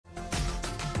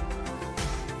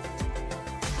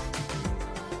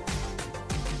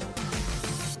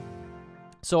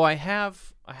So I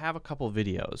have a couple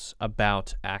videos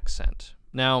about accent.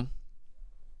 Now,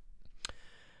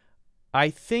 I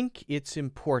think it's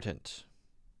important.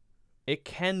 It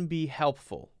can be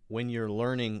helpful when you're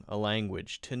learning a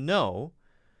language to know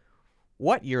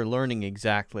what you're learning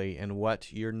exactly and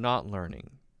what you're not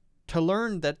learning. To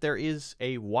learn that there is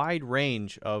a wide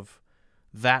range of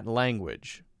that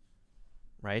language,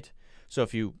 right? So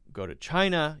if you go to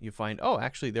China, you find, oh,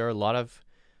 actually there are a lot of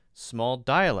small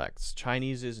dialects.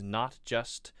 Chinese is not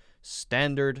just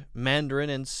standard Mandarin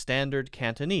and standard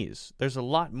Cantonese. There's a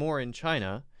lot more in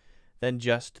China than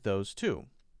just those two.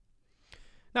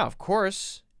 Now, of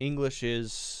course, English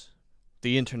is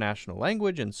the international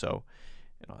language, and so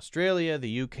in Australia,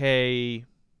 the UK, the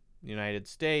United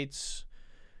States,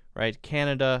 right,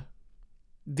 Canada,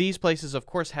 these places, of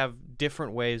course, have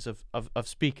different ways of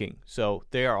speaking. So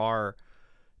there are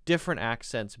different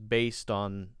accents based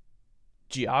on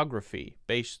geography,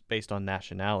 based on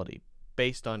nationality,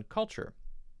 based on culture.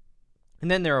 And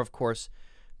then there are, of course,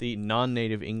 the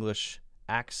non-native English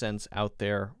accents out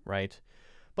there, right?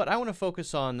 But I want to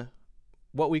focus on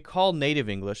what we call native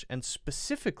English, and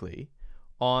specifically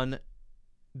on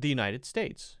the United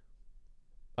States,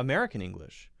 American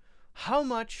English. How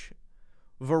much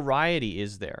variety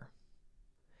is there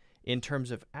in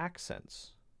terms of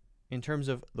accents, in terms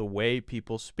of the way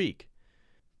people speak?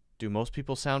 Do most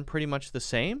people sound pretty much the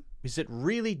same? Is it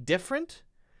really different?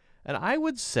 And I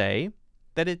would say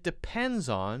that it depends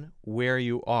on where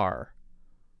you are,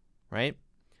 right?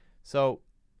 So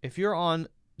if you're on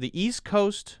the East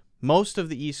Coast, most of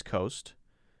the East Coast,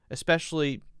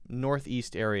 especially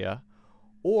Northeast area,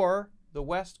 or the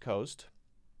West Coast,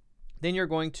 then you're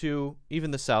going to,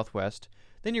 even the Southwest,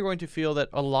 then you're going to feel that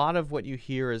a lot of what you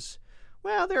hear is,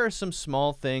 well, there are some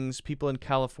small things. People in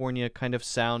California kind of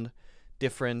sound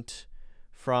different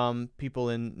from people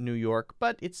in New York,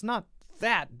 but it's not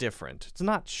that different. It's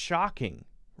not shocking,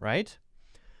 right?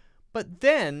 But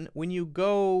then when you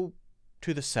go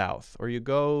to the South, or you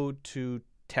go to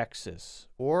Texas,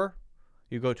 or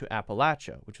you go to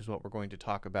Appalachia, which is what we're going to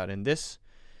talk about in this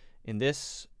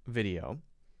video,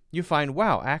 you find,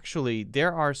 wow, actually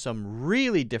there are some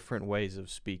really different ways of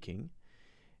speaking,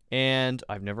 and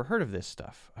I've never heard of this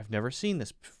stuff. I've never seen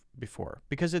this before,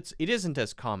 because it isn't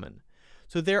as common.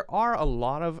 So there are a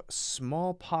lot of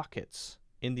small pockets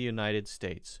in the United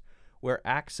States where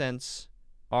accents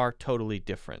are totally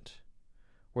different,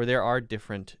 where there are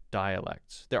different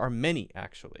dialects. There are many,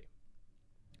 actually.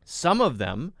 Some of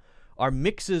them are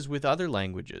mixes with other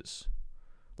languages,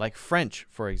 like French,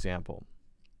 for example.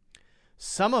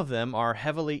 Some of them are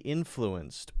heavily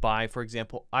influenced by, for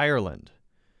example, Ireland,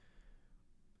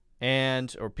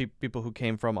 or people who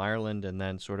came from Ireland and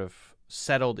then sort of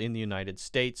settled in the United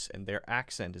States, and their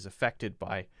accent is affected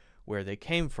by where they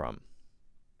came from.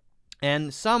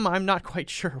 And some, I'm not quite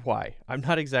sure why. I'm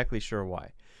not exactly sure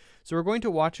why. So we're going to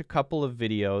watch a couple of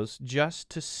videos just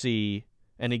to see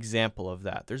an example of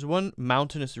that. There's one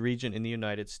mountainous region in the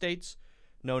United States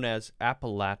known as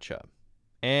Appalachia.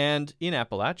 And in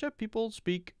Appalachia, people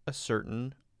speak a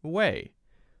certain way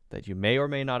that you may or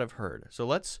may not have heard. So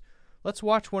let's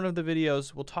watch one of the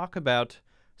videos. We'll talk about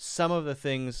some of the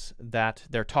things that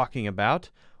they're talking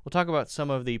about. We'll talk about some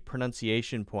of the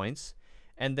pronunciation points,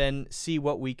 and then see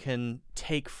what we can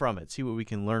take from it, see what we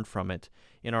can learn from it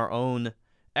in our own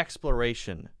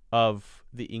exploration of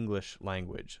the English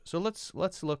language. So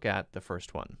let's look at the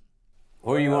first one.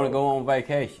 Where you want to go on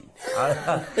vacation?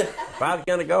 If I was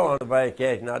going to go on a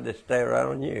vacation, I'd just stay right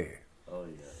on you. Oh,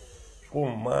 yeah. It's what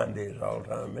my mind is all the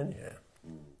time anyhow.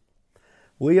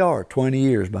 We are 20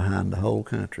 years behind the whole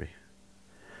country,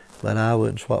 but I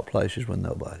wouldn't swap places with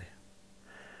nobody.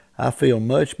 I feel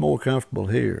much more comfortable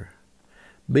here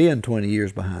being 20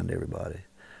 years behind everybody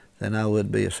than I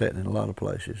would be sitting in a lot of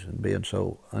places and being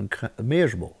so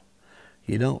miserable.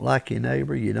 You don't like your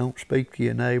neighbor, you don't speak to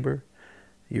your neighbor,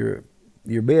 you're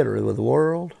bitter with the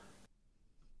world.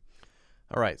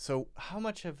 All right, so how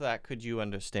much of that could you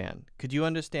understand? Could you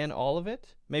understand all of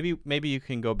it? Maybe you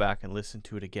can go back and listen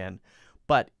to it again.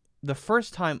 But the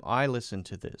first time I listened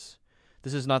to this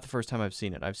is not the first time I've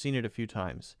seen it. I've seen it a few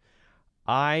times.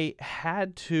 I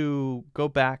had to go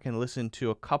back and listen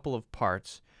to a couple of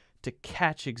parts to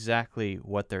catch exactly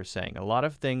what they're saying. A lot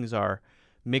of things are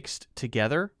mixed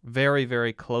together, very,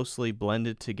 very closely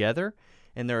blended together,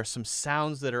 and there are some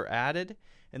sounds that are added,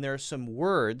 and there are some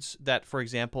words that, for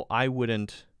example, I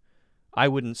wouldn't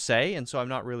say, and so I'm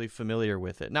not really familiar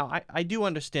with it. Now, I do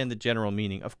understand the general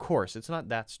meaning. Of course, it's not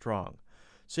that strong.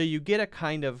 So you get a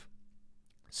kind of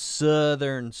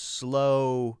southern,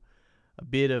 slow, a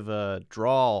bit of a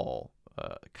drawl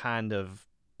kind of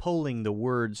pulling the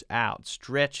words out,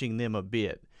 stretching them a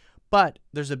bit. But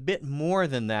there's a bit more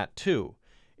than that too.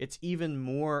 It's even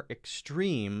more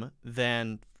extreme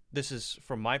than, this is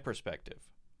from my perspective,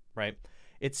 right?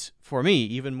 It's, for me,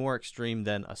 even more extreme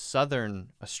than a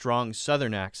strong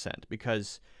Southern accent,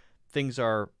 because things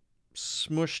are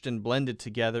smushed and blended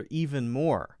together even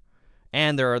more.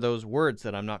 And there are those words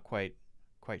that I'm not quite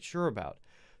sure about.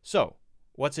 So,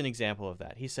 what's an example of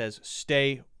that? He says,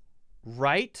 stay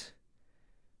right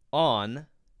on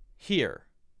here.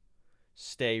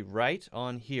 Stay right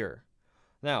on here.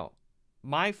 Now,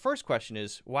 my first question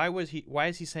is, why is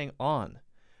he saying on?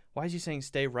 Why is he saying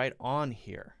stay right on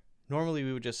here? Normally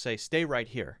we would just say stay right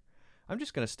here. I'm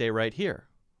just going to stay right here.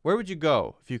 Where would you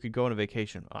go if you could go on a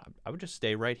vacation? I would just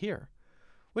stay right here,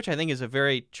 which I think is a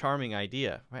very charming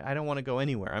idea. Right? I don't want to go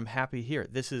anywhere. I'm happy here.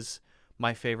 This is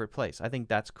my favorite place. I think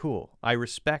that's cool. I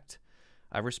respect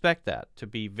that, to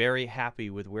be very happy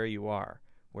with where you are,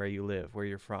 where you live, where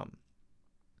you're from.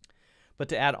 But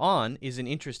to add on is an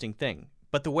interesting thing.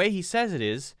 But the way he says it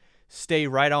is stay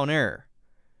right on air.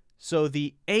 So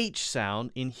the H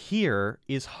sound in here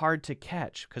is hard to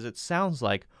catch because it sounds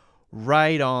like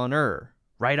right on er,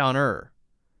 right on er.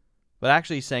 But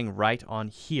actually he's saying right on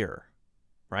here,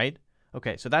 right?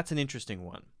 Okay, so that's an interesting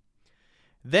one.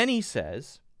 Then he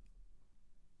says,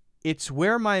 it's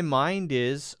where my mind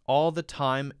is all the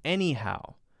time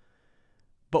anyhow.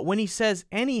 But when he says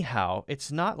anyhow,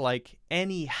 it's not like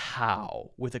anyhow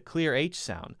with a clear H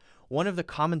sound. One of the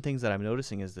common things that I'm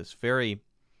noticing is this very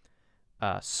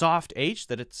soft H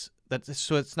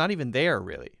so it's not even there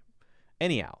really.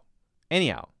 Anyhow.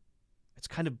 It's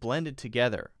kind of blended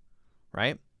together,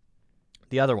 right?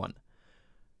 The other one,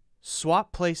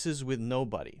 swap places with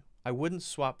nobody. I wouldn't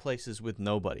swap places with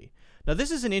nobody. Now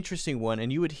this is an interesting one,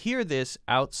 and you would hear this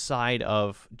outside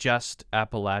of just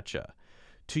Appalachia.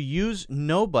 To use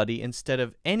nobody instead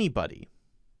of anybody,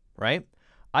 right?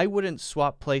 I wouldn't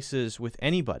swap places with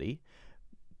anybody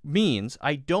means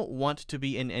I don't want to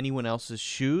be in anyone else's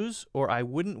shoes, or I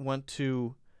wouldn't want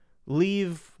to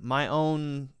leave my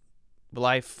own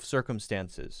life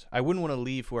circumstances. I wouldn't want to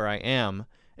leave where I am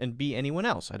and be anyone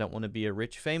else. I don't want to be a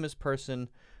rich, famous person.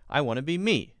 I want to be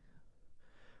me,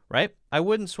 right? I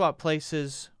wouldn't swap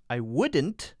places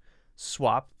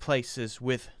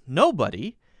with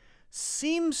nobody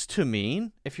seems to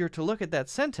mean, if you're to look at that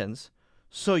sentence,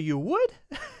 so you would?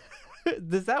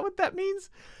 Is that what that means?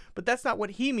 But that's not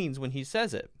what he means when he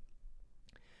says it,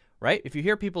 right? If you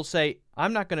hear people say,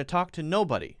 I'm not going to talk to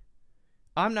nobody.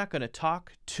 I'm not going to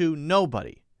talk to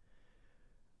nobody.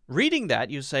 Reading that,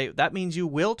 you say, that means you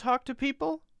will talk to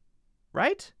people,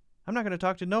 right? I'm not going to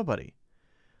talk to nobody.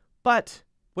 But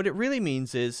what it really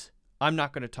means is, I'm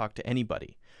not going to talk to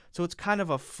anybody. So it's kind of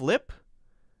a flip,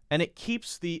 and it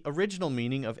keeps the original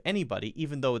meaning of anybody,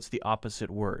 even though it's the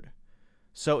opposite word.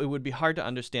 So it would be hard to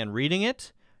understand reading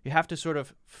it. You have to sort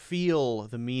of feel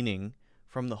the meaning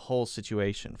from the whole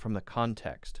situation, from the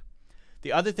context.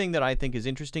 The other thing that I think is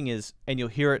interesting is, and you'll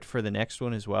hear it for the next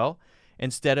one as well,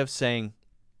 instead of saying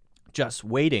just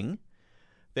waiting,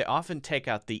 they often take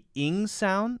out the ing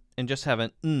sound and just have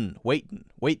an n, waitin',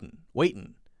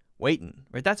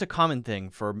 right? That's a common thing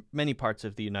for many parts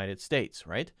of the United States,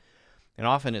 right? And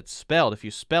often it's spelled, if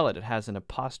you spell it, it has an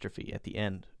apostrophe at the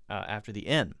end, after the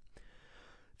N.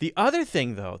 The other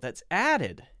thing, though, that's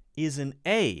added is an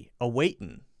A,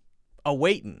 awaitin'.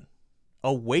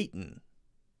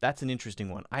 That's an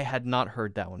interesting one. I had not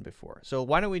heard that one before. So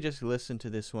why don't we just listen to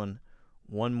this one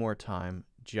more time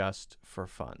just for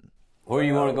fun. Where do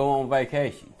you want to go on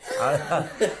vacation?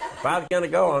 If I was going to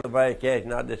go on a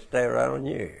vacation, I'd just stay right on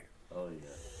you. Oh, yeah.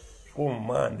 It's where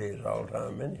my mind is all the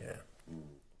time, anyhow.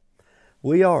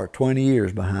 We are 20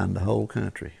 years behind the whole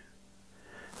country,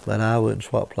 but I wouldn't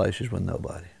swap places with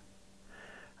nobody.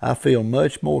 I feel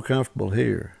much more comfortable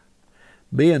here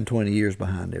being 20 years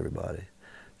behind everybody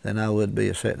than I would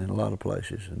be sitting in a lot of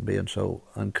places and being so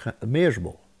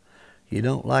miserable. You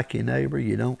don't like your neighbor,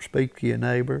 you don't speak to your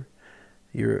neighbor,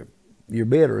 you're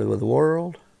bitter with the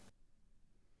world.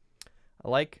 I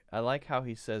like how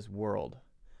he says world.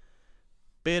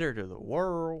 Bitter to the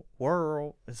world.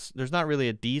 There's not really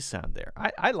a D sound there.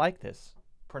 I like this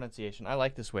pronunciation. I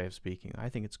like this way of speaking. I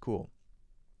think it's cool.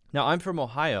 Now, I'm from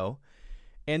Ohio,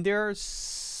 and there are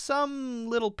some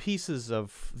little pieces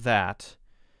of that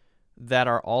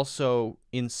are also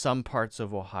in some parts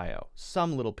of Ohio.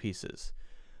 Some little pieces.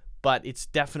 But it's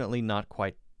definitely not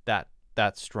quite that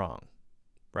strong,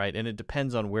 right? And it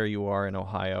depends on where you are in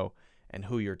Ohio and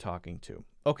who you're talking to.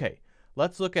 Okay.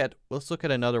 Let's look at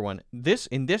another one. In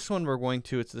this one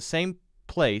it's the same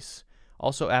place,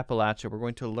 also Appalachia. We're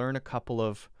going to learn a couple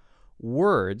of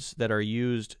words that are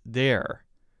used there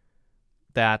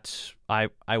that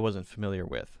I wasn't familiar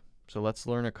with. So let's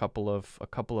learn a couple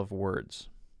of words.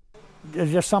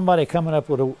 There's just somebody coming up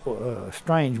with a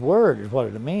strange word is what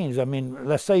it means. I mean,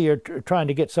 let's say you're trying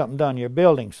to get something done, you're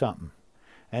building something,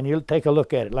 and you'll take a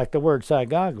look at it, like the word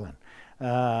 "sygoglin."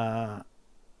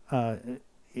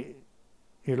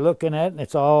 You're looking at it, and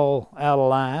it's all out of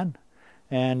line,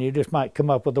 and you just might come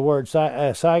up with the word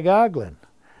 "sygoglin."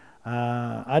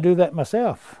 I do that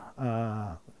myself.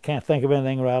 Can't think of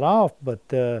anything right off,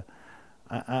 but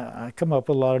I come up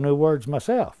with a lot of new words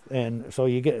myself, and so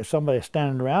you get somebody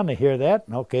standing around to hear that,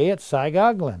 and okay, it's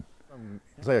sygoglin.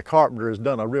 Say a carpenter has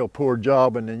done a real poor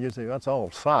job, and then you say that's all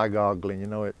sygoglin. You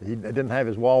know, he didn't have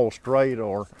his wall straight,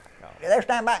 or They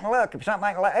stand back and look. If something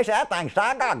ain't like, they say that thing's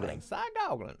sygoglin.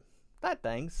 Sygoglin. That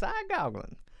thing's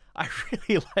sygoglin. I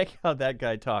really like how that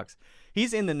guy talks.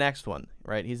 He's in the next one,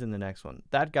 right? He's in the next one.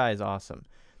 That guy is awesome.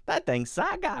 That thing's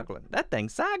sygoglin. That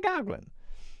thing's sygoglin.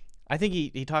 I think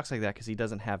he talks like that because he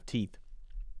doesn't have teeth.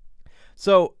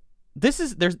 So this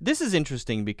is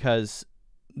interesting because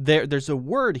there's a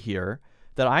word here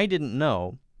that I didn't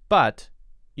know, but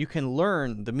you can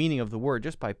learn the meaning of the word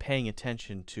just by paying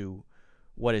attention to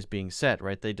what is being said,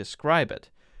 right? They describe it.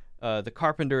 The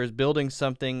carpenter is building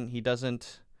something. He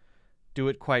doesn't do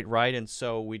it quite right, and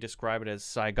so we describe it as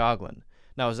sygoglin.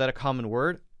 Now, is that a common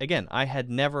word? Again, I had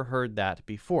never heard that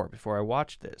before I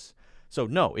watched this. So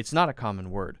no, it's not a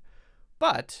common word.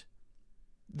 But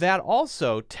that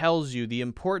also tells you the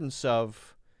importance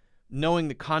of knowing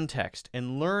the context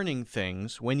and learning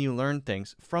things when you learn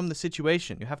things from the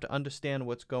situation. You have to understand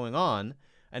what's going on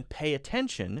and pay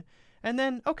attention. And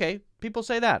then, okay, people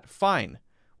say that. Fine.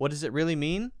 What does it really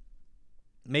mean?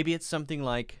 Maybe it's something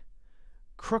like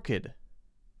crooked.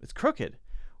 It's crooked.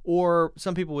 Or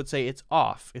some people would say it's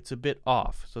off. It's a bit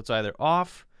off. So it's either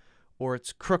off or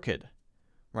it's crooked.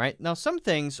 Right? Now, some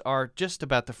things are just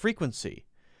about the frequency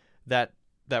that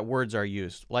words are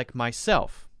used, like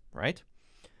myself, right?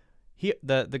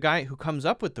 The guy who comes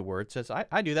up with the word says,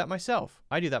 I do that myself.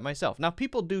 I do that myself. Now,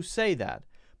 people do say that,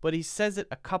 but he says it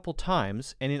a couple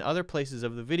times, and in other places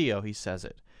of the video, he says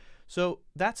it. So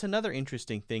that's another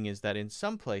interesting thing, is that in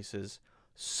some places,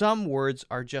 some words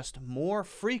are just more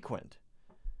frequent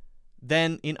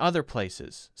than in other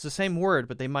places. It's the same word,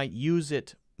 but they might use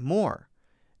it more.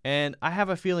 And I have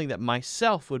a feeling that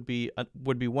myself would be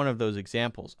one of those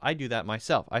examples. I do that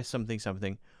myself. I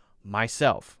something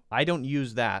myself. I don't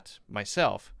use that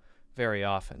myself very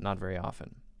often, not very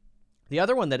often. The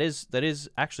other one that is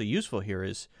actually useful here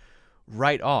is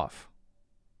right off.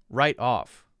 Right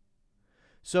off.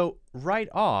 So right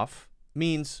off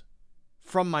means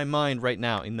from my mind right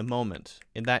now, in the moment.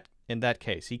 In that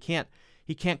case, he can't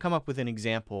come up with an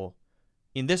example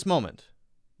in this moment.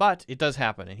 But it does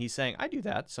happen, and he's saying, I do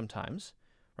that sometimes,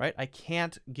 right? I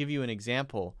can't give you an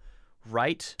example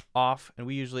right off, and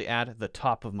we usually add the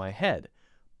top of my head.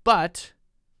 But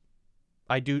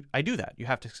I do that. You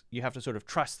have to sort of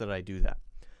trust that I do that.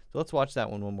 So let's watch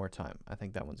that one more time. I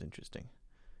think that one's interesting.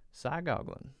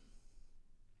 Sygoglin.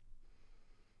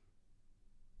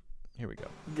 Here we go.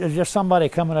 There's just somebody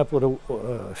coming up with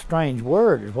a strange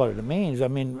word is what it means. I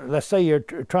mean, let's say you're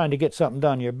trying to get something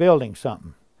done, you're building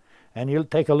something, and you'll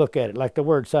take a look at it, like the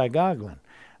word sygoglin.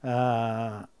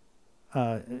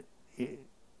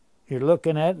 You're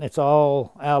looking at it, and it's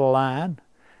all out of line,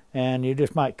 and you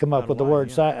just might come up with the word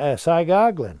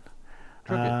sygoglin.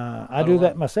 I do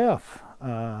that myself.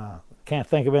 Can't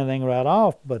think of anything right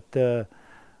off, but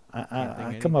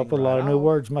I come up with a lot of new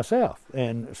words myself.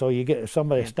 And so you get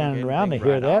somebody standing around to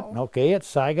hear that, and okay, it's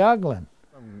sygoglin.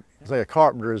 say a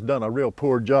carpenter has done a real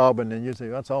poor job, and then you say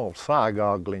that's all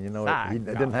sygoglin. You know, he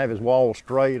didn't have his wall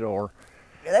straight, or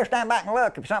They stand back and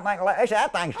look. If something ain't like, they say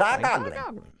that thing's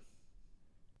sygoglin.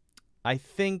 I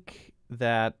think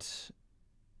that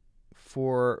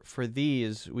for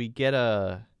these we get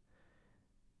a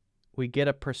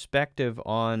perspective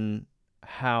on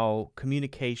how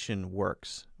communication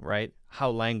works, right?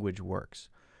 How language works.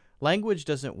 Language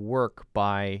doesn't work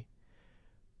by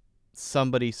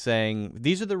somebody saying,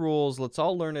 these are the rules, let's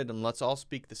all learn it and let's all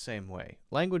speak the same way.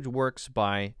 Language works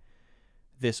by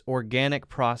this organic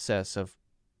process of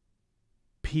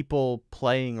people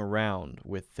playing around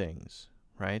with things,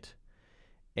 right?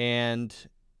 And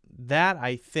that,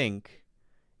 I think,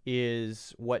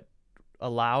 is what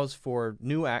allows for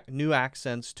new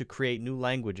accents to create new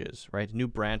languages, right? New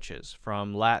branches.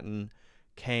 From Latin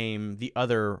came the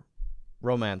other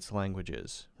Romance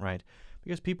languages, right?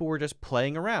 Because people were just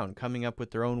playing around, coming up with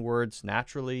their own words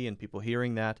naturally, and people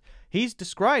hearing that. He's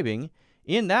describing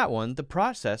in that one the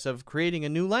process of creating a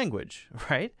new language,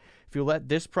 right? If you let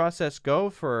this process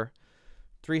go for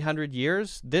 300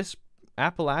 years, this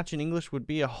Appalachian English would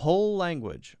be a whole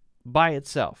language by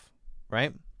itself,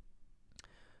 right?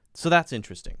 So that's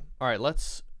interesting. All right,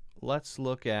 let's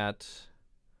look at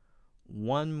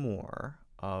one more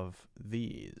of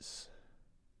these.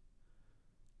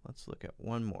 Let's look at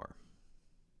one more.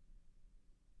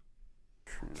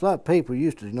 It's like people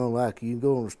used to, like you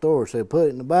go in the store and say, put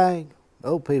it in the bag.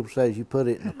 Old people say you put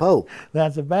it in the poke.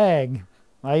 That's a bag.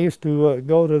 I used to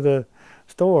go to the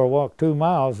store, walk 2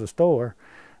 miles to the store,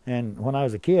 and when I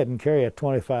was a kid, and carry a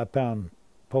 25-pound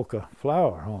poke of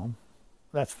flour home.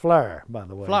 That's flour, by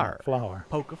the way. Flour.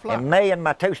 Poke of flour. And me and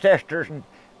my 2 sisters and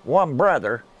 1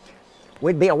 brother,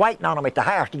 we'd be waiting on them at the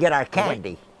house to get our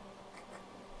candy.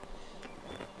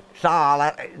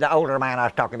 Saul, the older man I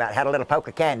was talking about, had a little poke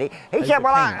of candy. He said,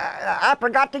 well, I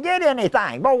forgot to get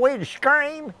anything. Boy, we'd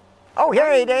scream. Oh,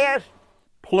 here it is.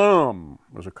 Plum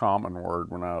was a common word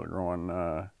when I was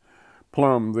growing.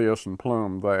 Plum this and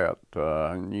plum that.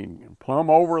 And you,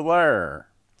 plum over there.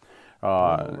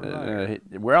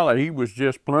 Well, he was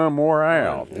just plumb wore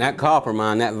out. And that copper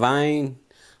mine, that vein,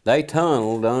 they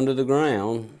tunneled under the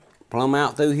ground, plumb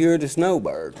out through here to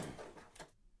Snowbird.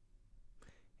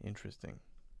 Interesting.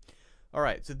 All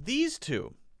right, so these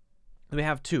two, we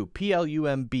have 2,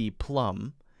 P-L-U-M-B,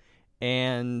 plum,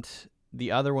 and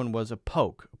the other one was a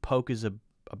poke. A poke is a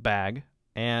bag,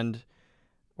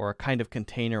 or a kind of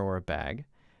container or a bag,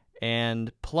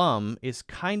 and plum is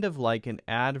kind of like an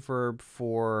adverb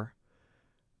for,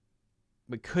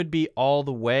 it could be all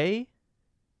the way,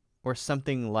 or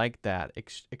something like that.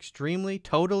 Extremely,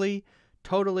 totally,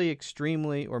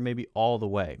 extremely, or maybe all the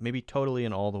way. Maybe totally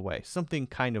and all the way. Something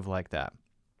kind of like that.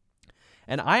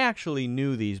 And I actually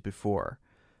knew these before.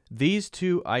 These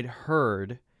two I'd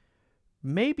heard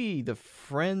maybe the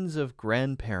friends of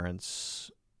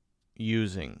grandparents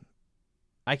using.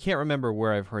 I can't remember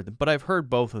where I've heard them, but I've heard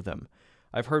both of them.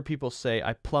 I've heard people say,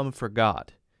 I plumb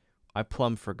forgot. I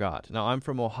plumb forgot. Now, I'm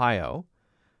from Ohio,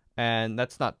 and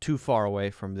that's not too far away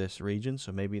from this region,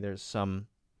 so maybe there's some,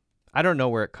 I don't know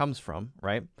where it comes from,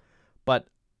 right? But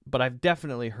I've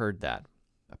definitely heard that.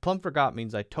 I plumb forgot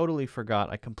means I totally forgot,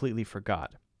 I completely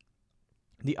forgot.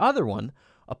 The other one,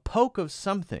 a poke of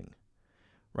something,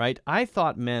 right? I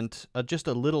thought meant just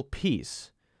a little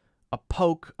piece. A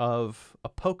poke of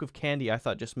candy I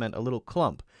thought just meant a little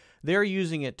clump. They're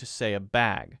using it to say a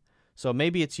bag. So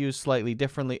maybe it's used slightly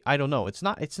differently. I don't know. It's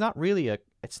not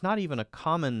even a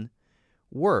common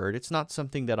word. It's not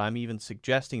something that I'm even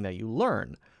suggesting that you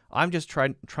learn. I'm just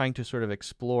trying to sort of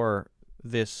explore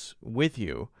this with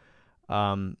you.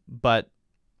 But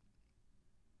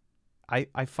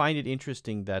I find it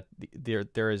interesting that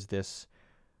there is this,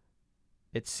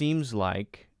 it seems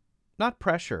like, not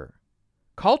pressure,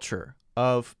 culture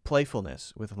of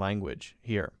playfulness with language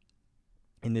here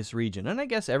in this region. And I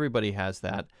guess everybody has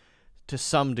that to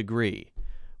some degree,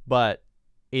 but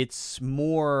it's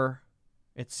more,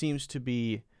 it seems to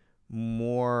be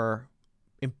more,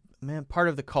 part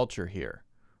of the culture here,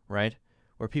 right?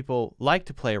 Where people like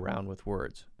to play around with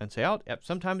words and say,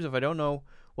 sometimes if I don't know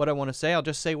what I want to say, I'll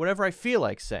just say whatever I feel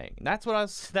like saying. And that's what I'll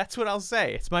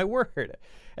say. It's my word.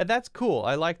 And that's cool.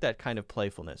 I like that kind of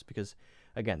playfulness because,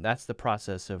 again, that's the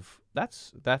process of,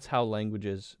 that's how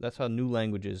new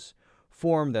languages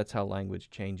form. That's how language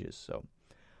changes. So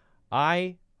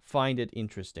I find it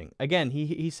interesting. Again,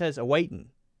 he says a waitin'.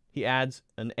 He adds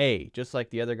an A, just like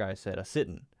the other guy said, a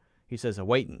sittin'. He says a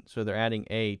waitin'. So they're adding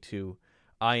A to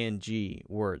ing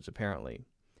words, apparently.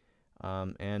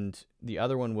 And the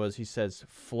other one was, he says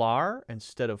flour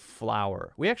instead of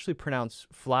flour. We actually pronounce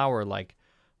flour like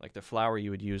the flour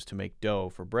you would use to make dough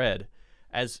for bread,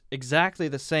 as exactly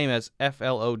the same as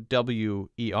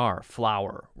F-L-O-W-E-R,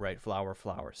 flour, right?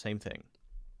 Flour, same thing.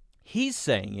 He's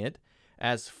saying it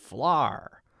as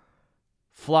flour,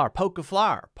 poke of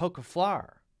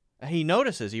flour. He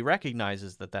notices, he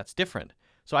recognizes that that's different.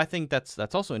 So I think that's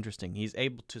also interesting. He's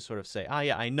able to sort of say,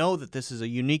 yeah, I know that this is a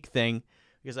unique thing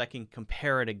because I can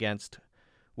compare it against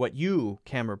what you,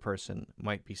 camera person,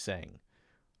 might be saying.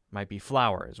 Might be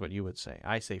flour is what you would say.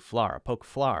 I say flour, poke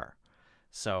flour.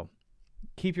 So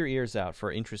keep your ears out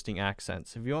for interesting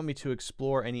accents. If you want me to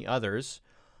explore any others,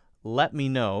 let me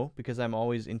know, because I'm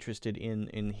always interested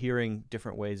in hearing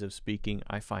different ways of speaking.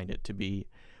 I find it to be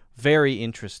very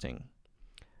interesting.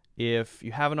 If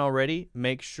you haven't already,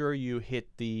 make sure you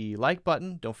hit the like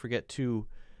button. Don't forget to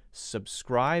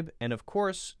subscribe. And of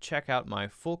course, check out my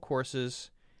full courses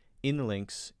in the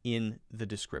links in the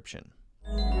description.